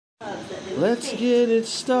Let's get it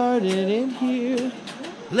started in here.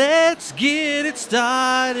 Let's get it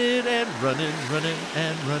started and running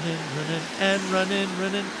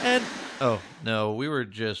and oh no, we were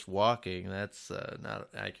just walking. That's not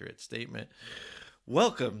an accurate statement.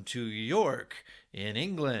 Welcome to York in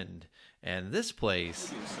England, and this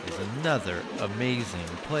place is another amazing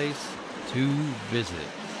place to visit.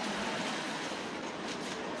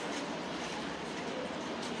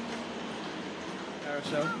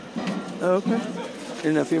 Oh, okay.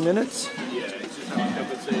 In a few minutes? Yeah, it's just having a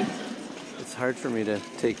cup of tea. It's hard for me to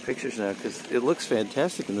take pictures now because it looks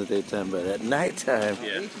fantastic in the daytime, but at nighttime,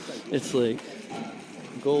 it's like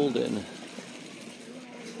golden.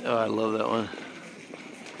 Oh, I love that one.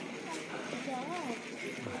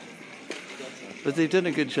 But they've done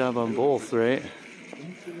a good job on both, right?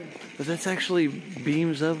 But that's actually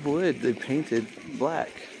beams of wood they painted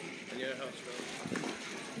black.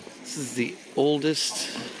 This is the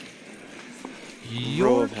oldest row of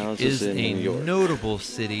York houses is in a New York. notable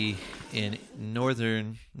city in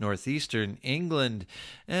northeastern England,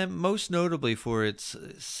 and most notably for its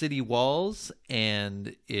city walls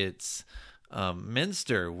and its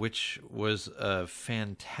Minster, which was a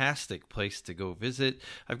fantastic place to go visit.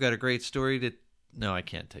 I've got a great story to... No, I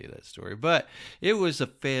can't tell you that story, but it was a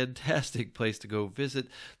fantastic place to go visit.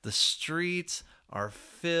 The streets are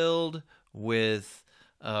filled with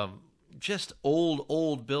just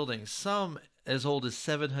old buildings, some as old as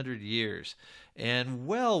 700 years, and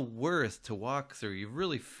well worth to walk through. You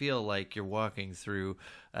really feel like you're walking through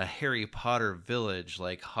a Harry Potter village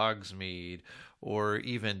like Hogsmeade or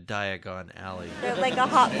even Diagon Alley. Like a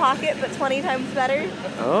Hot Pocket, but 20 times better.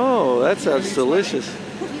 Oh, that sounds delicious.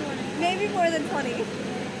 Maybe more than 20.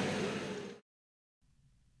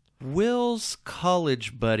 Will's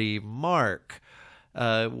college buddy, Mark,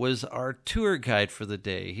 was our tour guide for the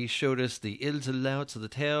day. He showed us the ins and outs of the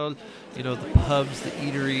town, you know, the pubs, the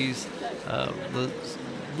eateries, the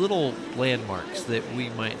little landmarks that we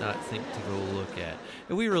might not think to go look at.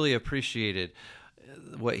 And we really appreciated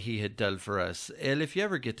what he had done for us. And if you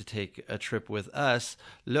ever get to take a trip with us,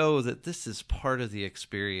 know that this is part of the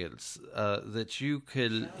experience, that you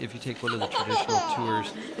could, if you take one of the traditional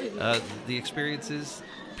tours, the experiences,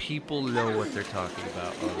 people know what they're talking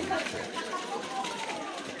about on these trips.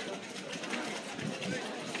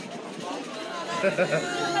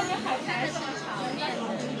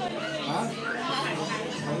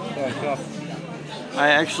 I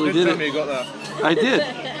actually did You it. got that. I did.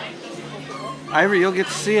 Ivory, you'll get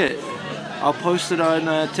to see it. I'll post it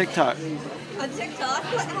on TikTok. On TikTok?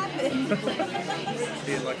 What happened?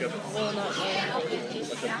 Being like a...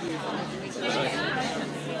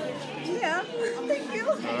 Yeah, thank you.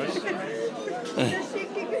 You're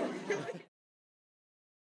shaking.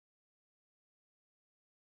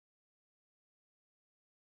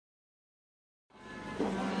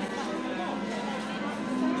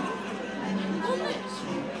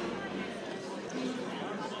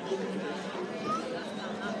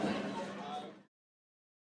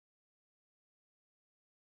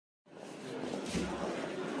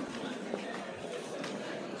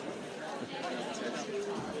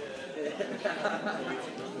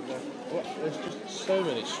 What? There's just so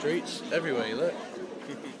many streets everywhere you look.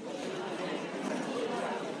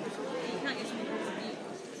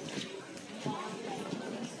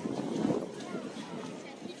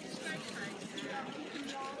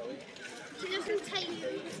 She doesn't tell you.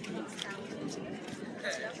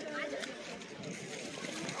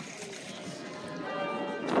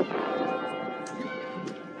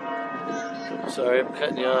 Sorry, I'm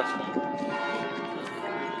cutting you off.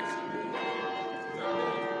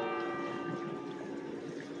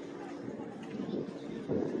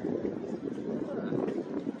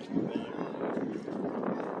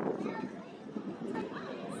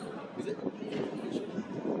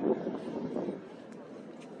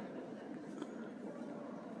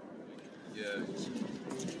 Yeah.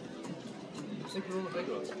 Think of all the big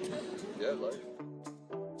ones. Yeah, like.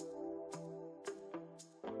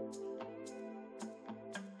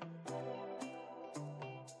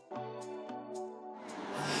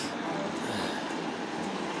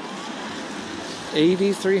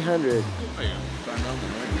 $8,300.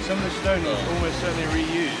 Some of the stone is almost certainly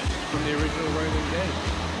reused from the original Roman gate.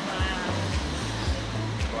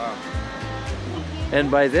 Wow.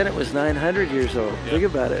 And by then it was 900 years old. Yeah. Think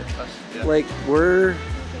about it. Yeah. Like, we're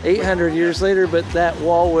 800 years later, but that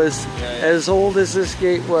wall was Yeah. as old as this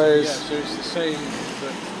gate was. Yeah, so it's the same,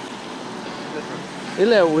 but different. Isn't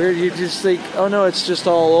that weird? You just think, oh no, it's just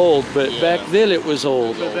all old. But Yeah. back then it was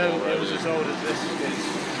old. But then it was as old as this is.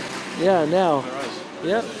 Yeah, now. Right.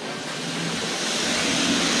 Yep.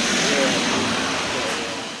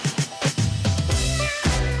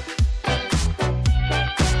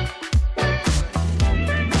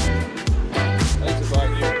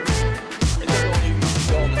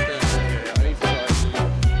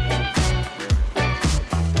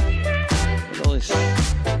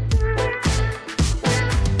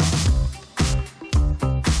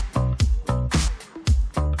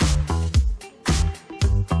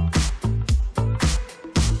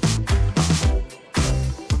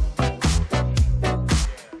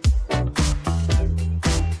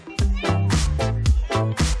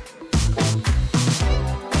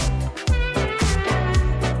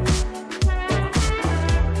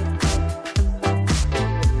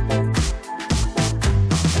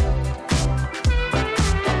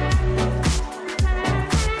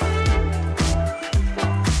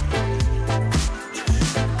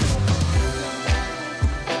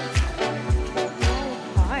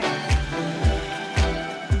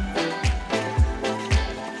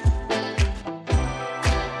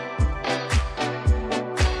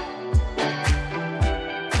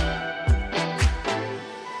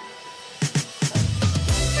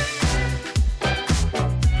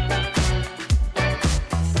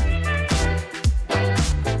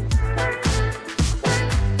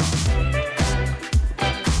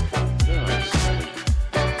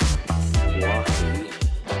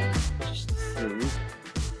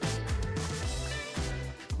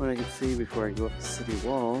 before I go up the city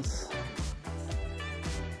walls.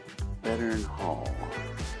 Veteran Hall.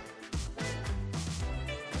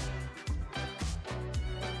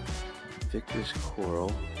 Victor's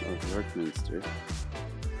Choral of York Minster.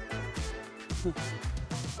 Huh.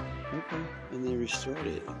 Okay, and they restored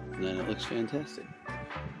it, and then it looks fantastic.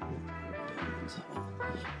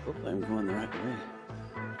 Oh, I'm going the right way.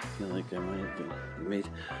 I feel like I might have made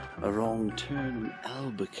a wrong turn in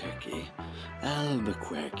Albuquerque.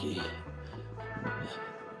 Albuquerque.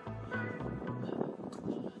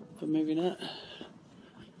 But maybe not.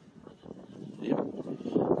 Yep.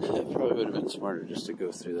 It probably would have been smarter just to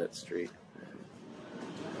go through that street.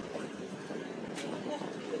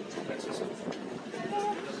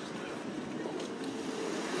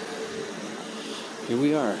 Here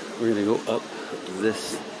we are. We're going to go up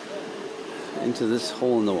this, into this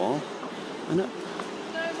hole in the wall, and up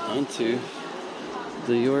onto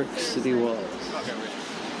the York City walls.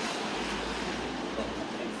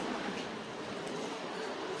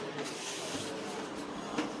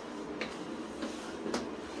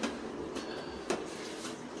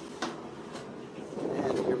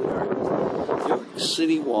 And here we are. York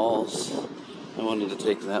City walls. I wanted to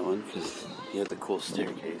take that one because you had the cool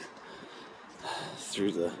staircase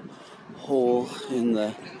through the hole in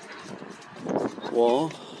the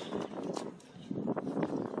wall.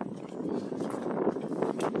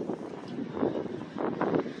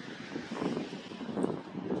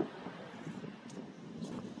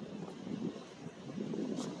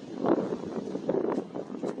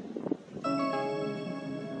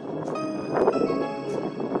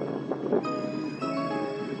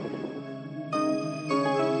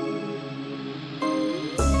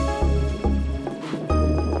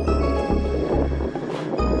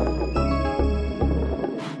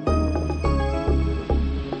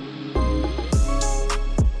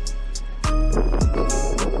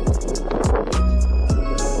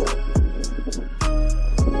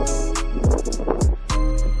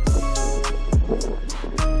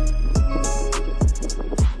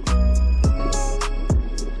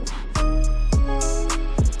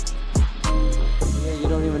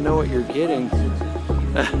 Know what you're getting.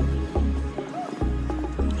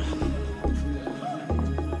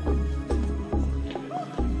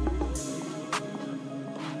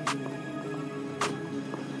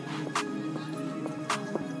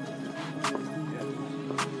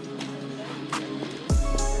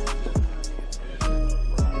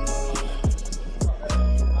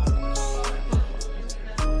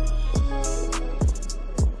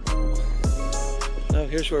 Oh,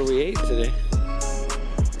 here's where we ate today.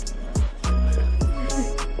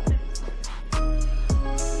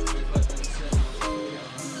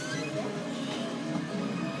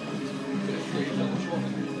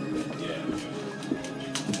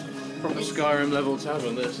 Proper Skyrim level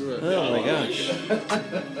tavern, this, isn't it? Oh my gosh.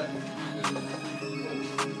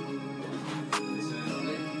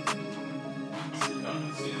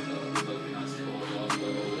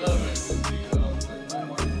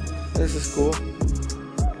 This is cool.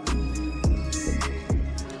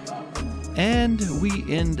 And we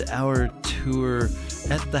end our tour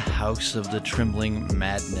at the House of the Trembling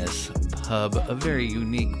Madness pub, a very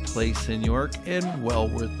unique place in York and well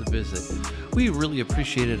worth the visit. We really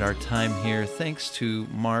appreciated our time here. Thanks to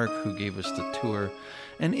Mark who gave us the tour.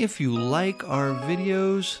 And if you like our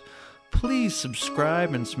videos, please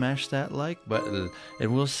subscribe and smash that like button.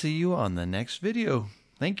 And we'll see you on the next video.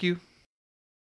 Thank you.